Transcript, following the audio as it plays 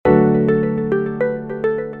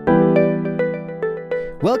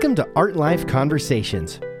Welcome to Art Life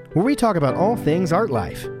Conversations, where we talk about all things art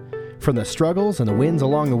life. From the struggles and the wins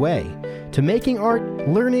along the way, to making art,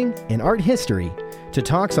 learning, and art history, to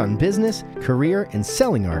talks on business, career, and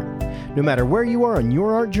selling art. No matter where you are on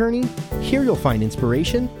your art journey, here you'll find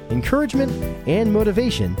inspiration, encouragement, and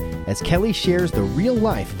motivation as Kelly shares the real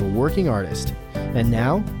life of a working artist. And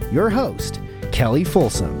now, your host, Kelly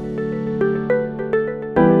Folsom.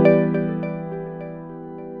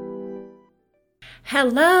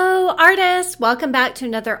 Hello, artists. Welcome back to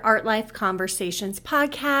another Art Life Conversations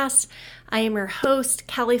podcast. I am your host,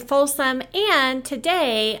 Kelly Folsom, and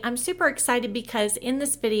today I'm super excited because in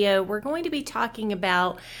this video, we're going to be talking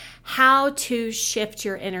about how to shift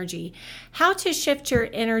your energy. How to shift your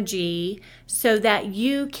energy so that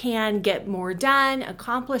you can get more done,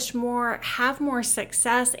 accomplish more, have more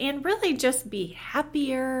success, and really just be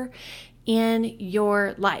happier in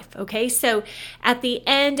your life. Okay, so at the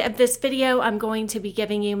end of this video, I'm going to be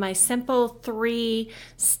giving you my simple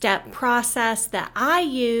 3-step process that I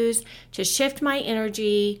use to shift my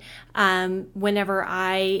energy whenever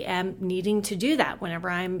I am needing to do that, whenever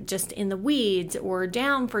I'm just in the weeds or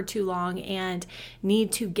down for too long and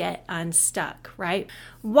need to get unstuck, right?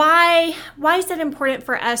 Why is it important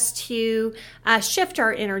for us to shift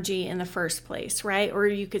our energy in the first place, right? Or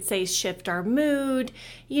you could say shift our mood,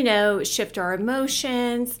 shift our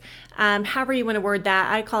emotions, however you want to word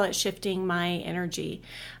that. I call it shifting my energy.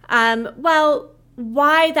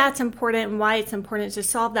 Why that's important and why it's important to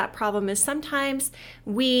solve that problem is sometimes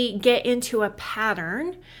we get into a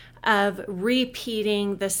pattern of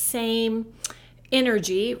repeating the same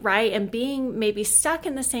energy, right? And being maybe stuck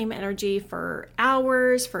in the same energy for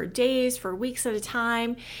hours, for days, for weeks at a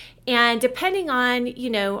time. And depending on,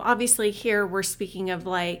 obviously here we're speaking of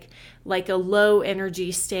like a low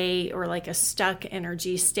energy state or like a stuck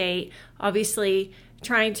energy state. Obviously,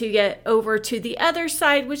 trying to get over to the other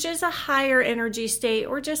side, which is a higher energy state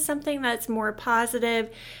or just something that's more positive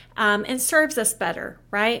and serves us better,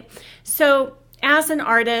 right? So as an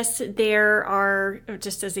artist, there are,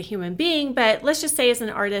 just as a human being, but let's just say as an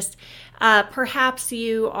artist, perhaps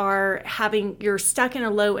you're stuck in a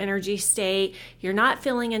low energy state. You're not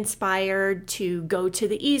feeling inspired to go to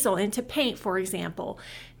the easel and to paint, for example.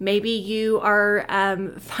 Maybe you are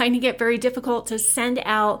finding it very difficult to send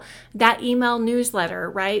out that email newsletter,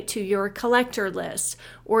 right, to your collector list,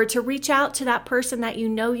 or to reach out to that person that you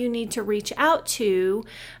need to reach out to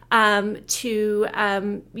line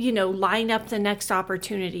up the next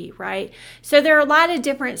opportunity, right? So there are a lot of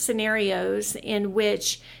different scenarios in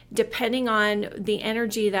which, depending on the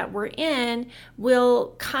energy that we're in,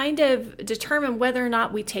 will kind of determine whether or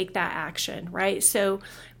not we take that action, right? So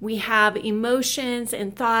we have emotions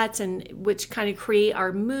and thoughts, and which kind of create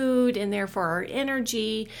our mood and therefore our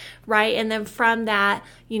energy, right? And then from that,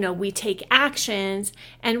 we take actions.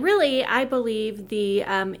 And really, I believe the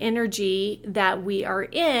energy that we are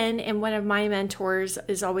in, and one of my mentors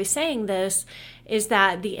is always saying this, is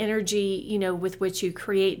that the energy, with which you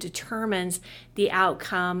create determines the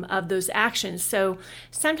outcome of those actions. So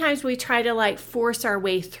sometimes we try to force our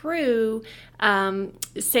way through,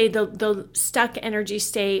 say the stuck energy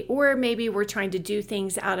state, or maybe we're trying to do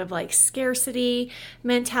things out of scarcity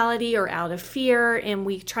mentality or out of fear, and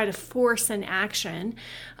we try to force an action.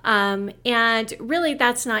 And really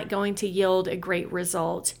that's not going to yield a great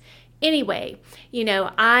result. Anyway,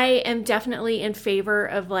 I am definitely in favor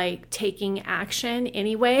of taking action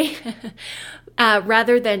anyway,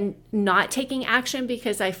 rather than not taking action,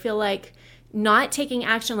 because I feel like not taking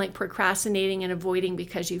action, like procrastinating and avoiding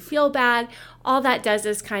because you feel bad, all that does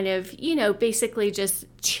is kind of, basically just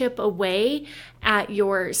chip away at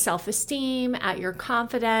your self-esteem, at your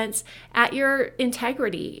confidence, at your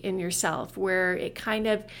integrity in yourself, where it kind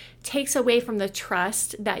of takes away from the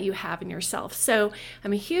trust that you have in yourself. So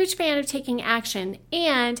I'm a huge fan of taking action,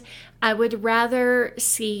 and I would rather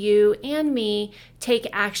see you and me take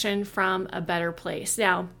action from a better place.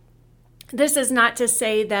 Now, this is not to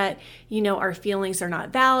say that, our feelings are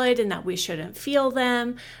not valid and that we shouldn't feel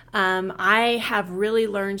them. I have really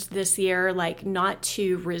learned this year, not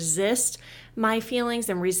to resist my feelings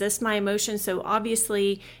and resist my emotions. So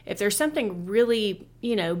obviously, if there's something really,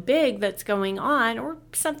 big that's going on, or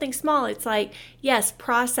something small, it's yes,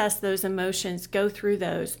 process those emotions, go through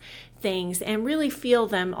those things and really feel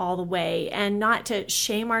them all the way, and not to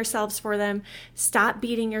shame ourselves for them. Stop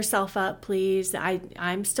beating yourself up, please.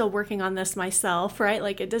 I'm still working on this myself,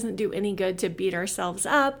 right? It doesn't do any good to beat ourselves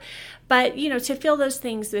up, but to feel those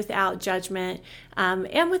things without judgment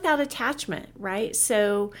and without attachment, right?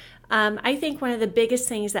 So I think one of the biggest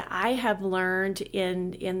things that I have learned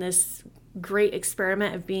in this great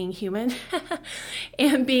experiment of being human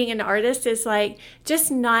and being an artist is like just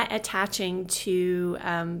not attaching to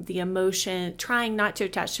the emotion, trying not to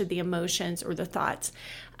attach to the emotions or the thoughts,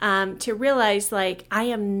 to realize like I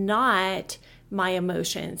am not my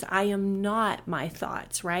emotions. I am not my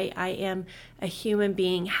thoughts, right? I am a human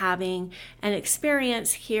being having an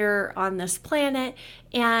experience here on this planet,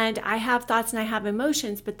 and I have thoughts and I have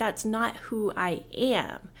emotions, but that's not who I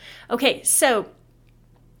am. Okay, so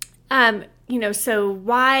so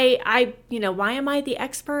why am I the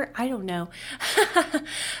expert? I don't know.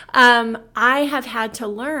 I have had to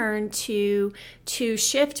learn to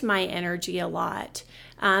shift my energy a lot,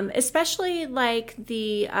 especially like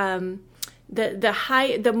the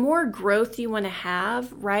more growth you want to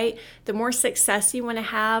have, right? The more success you want to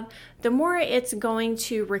have, the more it's going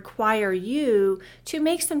to require you to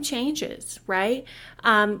make some changes, right?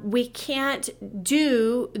 We can't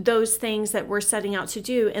do those things that we're setting out to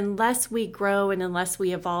do unless we grow and unless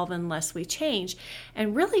we evolve, unless we change.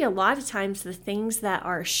 And really, a lot of times, the things that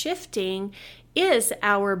are shifting is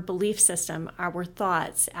our belief system, our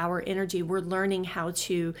thoughts, our energy. We're learning how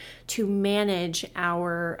to manage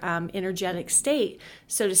our energetic state,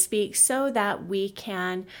 so to speak, so that we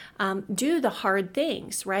can do the hard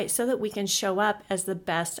things, right? So that we can show up as the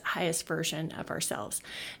best, highest version of ourselves.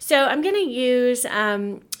 So I'm going to use,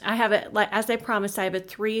 as I promised, I have a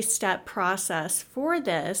 3-step process for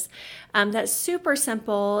this that's super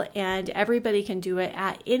simple, and everybody can do it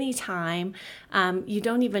at any time. You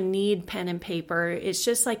don't even need pen and paper. It's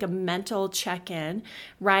just like a mental check-in,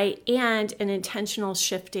 right? And an intentional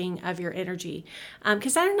shifting of your energy.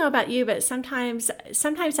 Because I don't know about you, but sometimes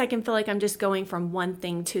I can feel like I'm just going from one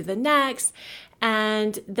thing to the next.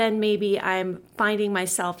 And then maybe I'm finding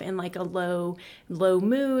myself in like a low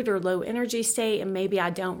mood or low energy state, and maybe I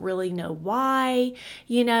don't really know why,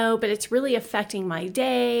 but it's really affecting my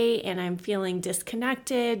day, and I'm feeling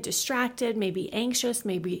disconnected, distracted, maybe anxious,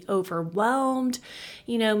 maybe overwhelmed,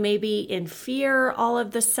 maybe in fear all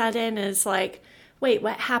of the sudden. Is like, wait,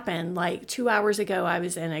 what happened? Like 2 hours ago, I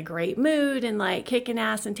was in a great mood and like kicking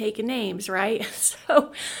ass and taking names, right?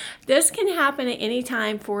 So this can happen at any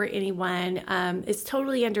time for anyone. It's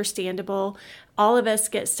totally understandable. All of us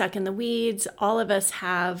get stuck in the weeds. All of us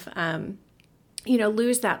have,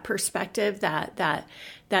 lose that perspective,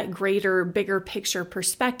 that greater, bigger picture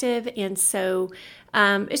perspective. And so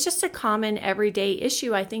it's just a common everyday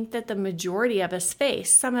issue, I think, that the majority of us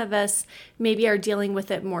face. Some of us maybe are dealing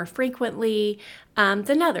with it more frequently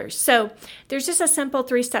than others. So there's just a simple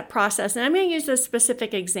 3-step process. And I'm going to use a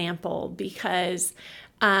specific example because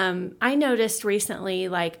I noticed recently,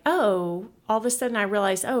 like, all of a sudden I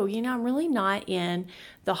realized, I'm really not in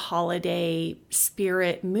the holiday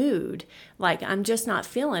spirit mood. Like, I'm just not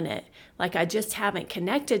feeling it. Like, I just haven't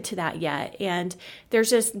connected to that yet. And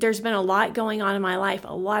there's been a lot going on in my life,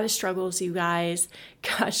 a lot of struggles, you guys.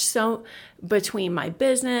 Gosh, so between my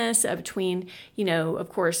business, between, of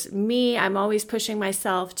course, me, I'm always pushing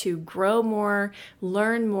myself to grow more,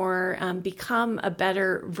 learn more, become a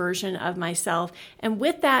better version of myself. And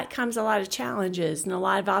with that comes a lot of challenges and a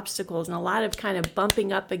lot of obstacles and a lot of kind of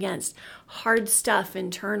bumping up against hard stuff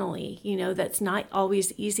internally, that's not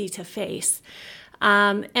always easy to face.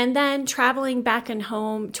 And then traveling back and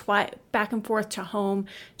forth to home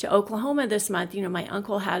to Oklahoma this month. My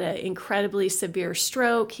uncle had an incredibly severe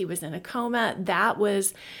stroke. He was in a coma. That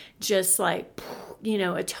was just like,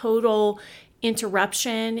 a total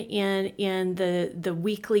interruption in the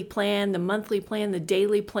weekly plan, the monthly plan, the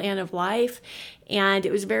daily plan of life. And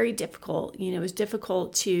it was very difficult. It was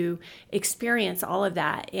difficult to experience all of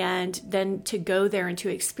that. And then to go there and to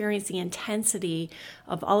experience the intensity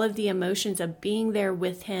of all of the emotions of being there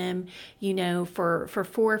with him, for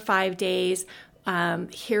 4 or 5 days,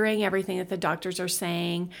 hearing everything that the doctors are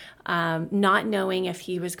saying, not knowing if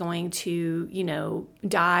he was going to,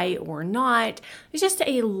 die or not. There's just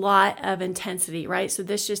a lot of intensity, right? So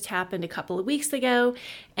this just happened a couple of weeks ago.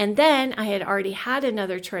 And then I had already had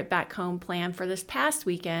another trip back home planned for this past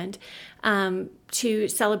weekend, to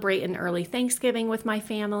celebrate an early Thanksgiving with my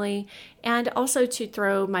family, and also to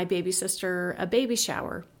throw my baby sister a baby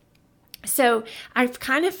shower. So I've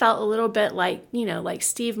kind of felt a little bit like, like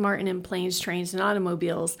Steve Martin in Planes, Trains, and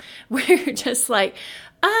Automobiles, where you're just like,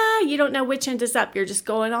 you don't know which end is up. You're just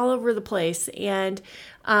going all over the place. And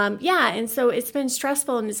and so it's been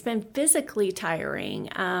stressful, and it's been physically tiring.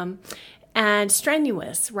 And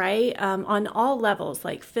strenuous, right? On all levels,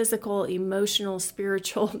 like physical, emotional,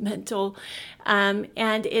 spiritual, mental. And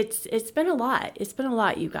it's been a lot. It's been a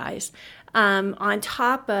lot, you guys. On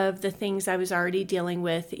top of the things I was already dealing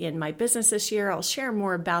with in my business this year. I'll share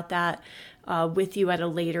more about that with you at a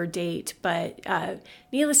later date. But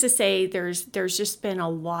needless to say, there's just been a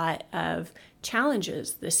lot of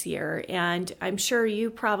challenges this year, and I'm sure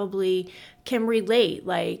you probably can relate.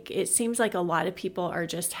 Like, it seems like a lot of people are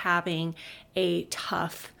just having a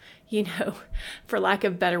tough, for lack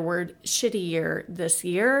of a better word, shitty year this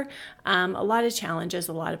year. A lot of challenges,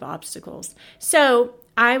 a lot of obstacles. So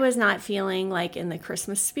I was not feeling like in the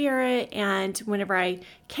Christmas spirit. And whenever I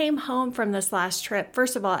came home from this last trip,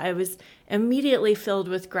 first of all, I was immediately filled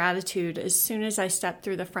with gratitude as soon as I stepped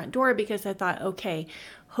through the front door, because I thought, okay,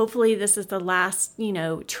 hopefully this is the last,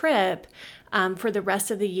 trip for the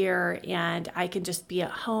rest of the year, and I can just be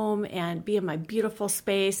at home and be in my beautiful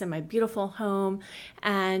space and my beautiful home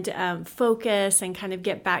and focus and kind of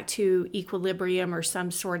get back to equilibrium or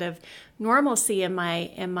some sort of normalcy in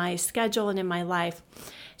my schedule and in my life.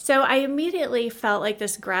 So I immediately felt like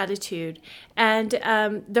this gratitude. And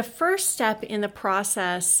the first step in the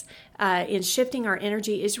process in shifting our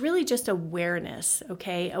energy is really just awareness,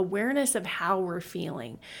 okay? Awareness of how we're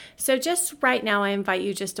feeling. So just right now, I invite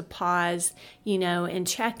you just to pause, and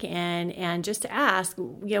check in and just to ask,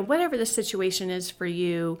 whatever the situation is for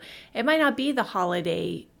you. It might not be the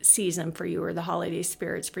holiday season for you or the holiday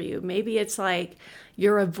spirits for you. Maybe it's like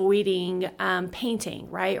you're avoiding painting,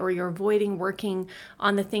 right? Or you're avoiding working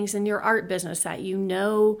on the things in your art business that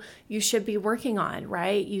you should be working on,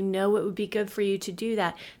 right? It would be good for you to do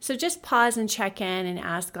that. So just pause and check in and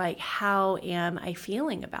ask, like, how am I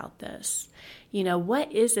feeling about this?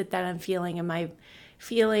 What is it that I'm feeling? Am I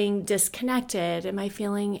feeling disconnected? Am I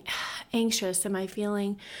feeling anxious? Am I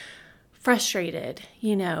feeling frustrated?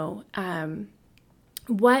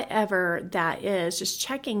 Whatever that is, just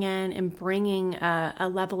checking in and bringing a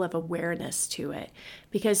level of awareness to it.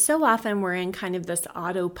 Because so often we're in kind of this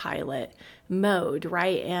autopilot mode,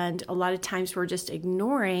 right? And a lot of times we're just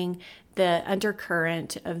ignoring the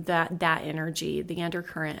undercurrent of that energy, the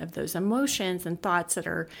undercurrent of those emotions and thoughts that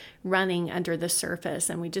are running under the surface.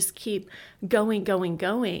 And we just keep going, and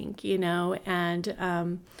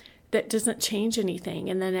that doesn't change anything.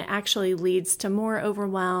 And then it actually leads to more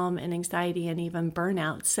overwhelm and anxiety and even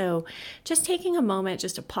burnout. So just taking a moment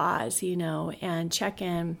just to pause, and check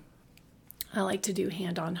in. I like to do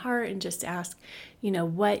hand on heart and just ask,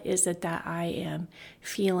 what is it that I am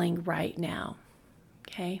feeling right now?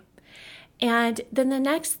 Okay. And then the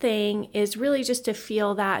next thing is really just to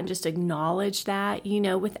feel that and just acknowledge that,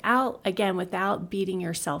 without beating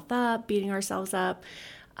ourselves up.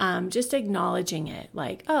 Just acknowledging it,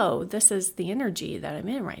 like, oh, this is the energy that I'm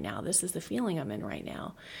in right now. This is the feeling I'm in right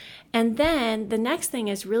now. And then the next thing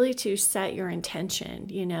is really to set your intention,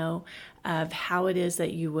 of how it is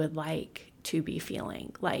that you would like to be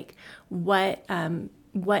feeling. Like, what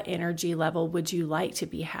energy level would you like to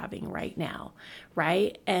be having right now,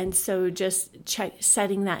 right? And so just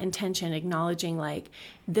setting that intention, acknowledging, like,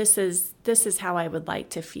 this is how I would like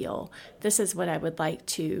to feel. This is what I would like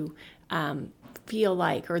to feel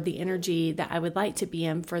like, or the energy that I would like to be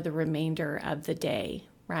in for the remainder of the day,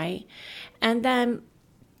 right? And then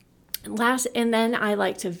I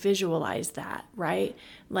like to visualize that, right?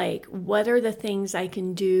 Like, what are the things I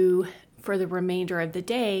can do for the remainder of the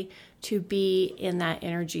day to be in that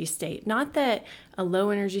energy state? Not that a low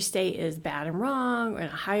energy state is bad and wrong, or a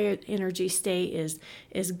higher energy state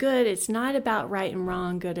is good. It's not about right and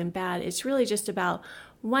wrong, good and bad. It's really just about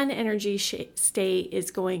one energy state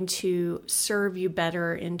is going to serve you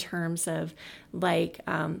better in terms of, like,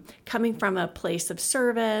 coming from a place of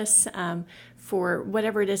service for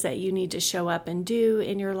whatever it is that you need to show up and do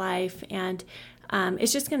in your life. And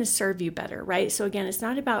it's just going to serve you better, right? So again, it's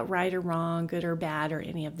not about right or wrong, good or bad, or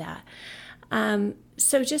any of that.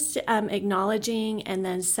 So just acknowledging and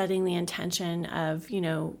then setting the intention of,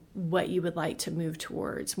 what you would like to move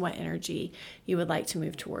towards, what energy you would like to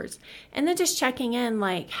move towards. And then just checking in,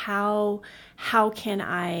 like, how can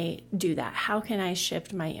I do that? How can I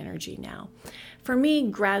shift my energy now? For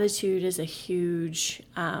me, gratitude is a huge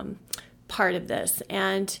part of this.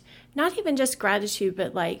 And not even just gratitude,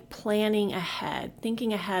 but like planning ahead,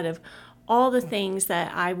 thinking ahead of all the things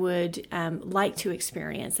that I would like to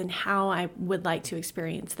experience and how I would like to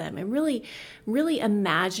experience them, and really, really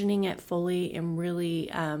imagining it fully, and really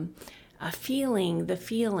feeling the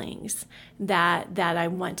feelings that I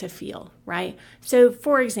want to feel, right? So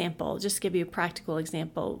for example, just give you a practical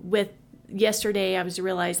example. With yesterday, I was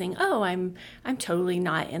realizing, oh, I'm totally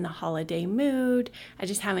not in the holiday mood. I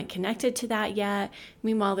just haven't connected to that yet.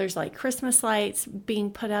 Meanwhile, there's like Christmas lights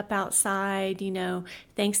being put up outside.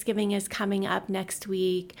 Thanksgiving is coming up next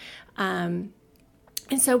week.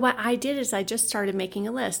 And so what I did is I just started making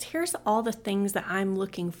a list. Here's all the things that I'm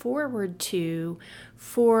looking forward to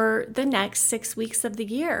for the next 6 weeks of the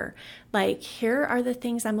year. Like, here are the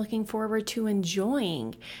things I'm looking forward to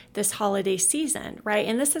enjoying this holiday season, right?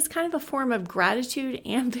 And this is kind of a form of gratitude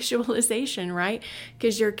and visualization, right?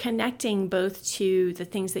 Because you're connecting both to the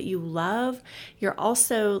things that you love. You're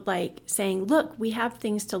also like saying, look, we have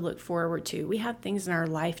things to look forward to. We have things in our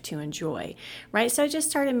life to enjoy, right? So I just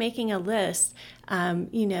started making a list,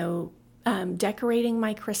 decorating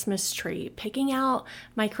my Christmas tree, picking out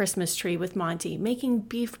my Christmas tree with Monty, making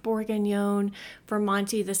beef bourguignon for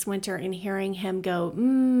Monty this winter and hearing him go,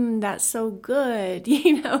 that's so good,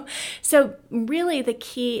 So really the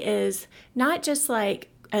key is not just like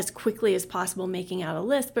as quickly as possible making out a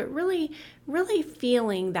list, but really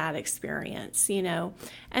feeling that experience,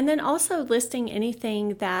 and then also listing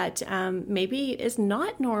anything that maybe is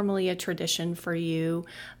not normally a tradition for you,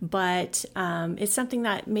 but it's something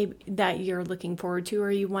that that you're looking forward to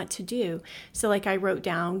or you want to do. So like I wrote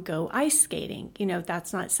down, go ice skating.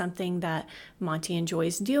 That's not something that Monty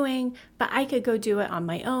enjoys doing, but I could go do it on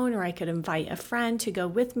my own, or I could invite a friend to go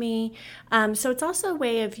with me. So it's also a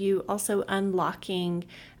way of you also unlocking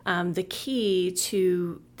the key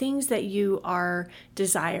to things that you are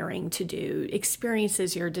desiring to do,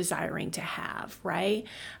 experiences you're desiring to have, right?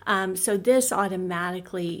 So this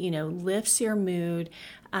automatically, lifts your mood,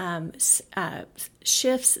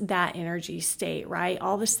 shifts that energy state, right?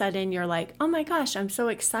 All of a sudden you're like, oh my gosh, I'm so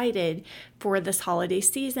excited for this holiday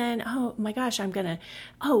season. Oh my gosh,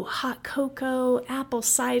 hot cocoa, apple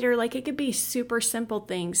cider. Like it could be super simple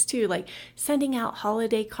things too, like sending out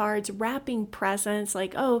holiday cards, wrapping presents,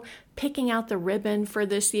 like, picking out the ribbon for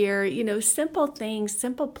this year, simple things,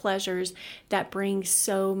 simple pleasures that bring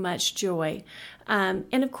so much joy.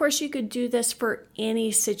 And of course, you could do this for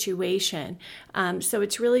any situation. So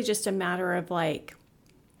it's really just a matter of like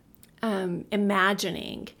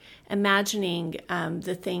imagining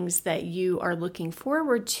the things that you are looking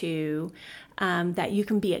forward to, that you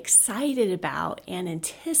can be excited about and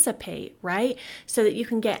anticipate, right? So that you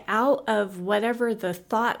can get out of whatever the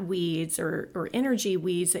thought weeds or energy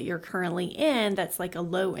weeds that you're currently in, that's like a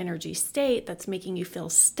low energy state that's making you feel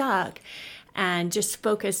stuck, and just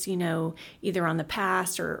focus, either on the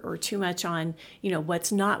past or too much on,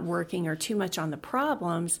 what's not working, or too much on the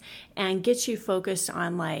problems, and get you focused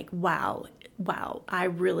on like, wow, I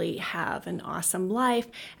really have an awesome life.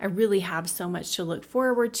 I really have so much to look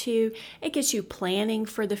forward to. It gets you planning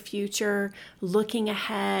for the future, looking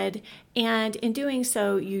ahead, and in doing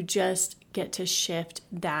so, you just get to shift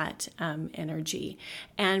that energy.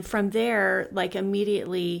 And from there, like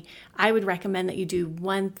immediately, I would recommend that you do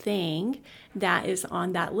one thing that is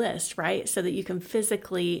on that list, right? So that you can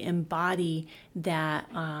physically embody that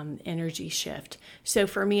energy shift. So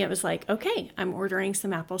for me, it was like, okay, I'm ordering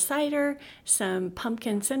some apple cider, some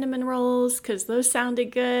pumpkin cinnamon rolls, because those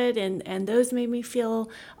sounded good, and those made me feel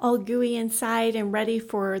all gooey inside and ready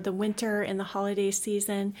for the winter and the holiday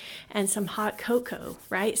season, and some hot cocoa,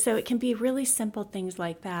 right? So it can be really simple things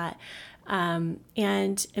like that.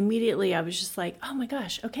 And immediately I was just like, oh my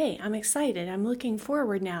gosh, okay, I'm excited. I'm looking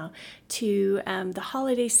forward now to the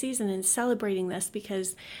holiday season and celebrating this,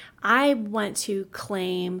 because I want to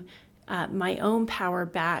claim my own power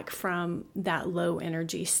back from that low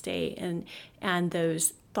energy state and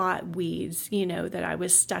those thought weeds, that I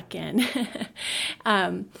was stuck in,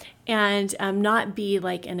 and not be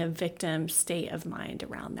like in a victim state of mind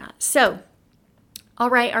around that. So, all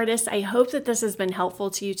right, artists, I hope that this has been helpful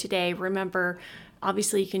to you today. Remember,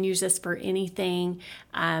 obviously, you can use this for anything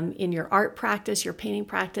in your art practice, your painting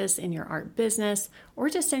practice, in your art business, or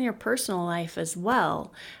just in your personal life as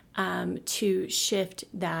well, to shift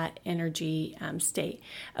that energy state.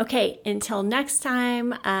 Okay, until next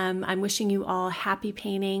time, I'm wishing you all happy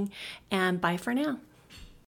painting, and bye for now.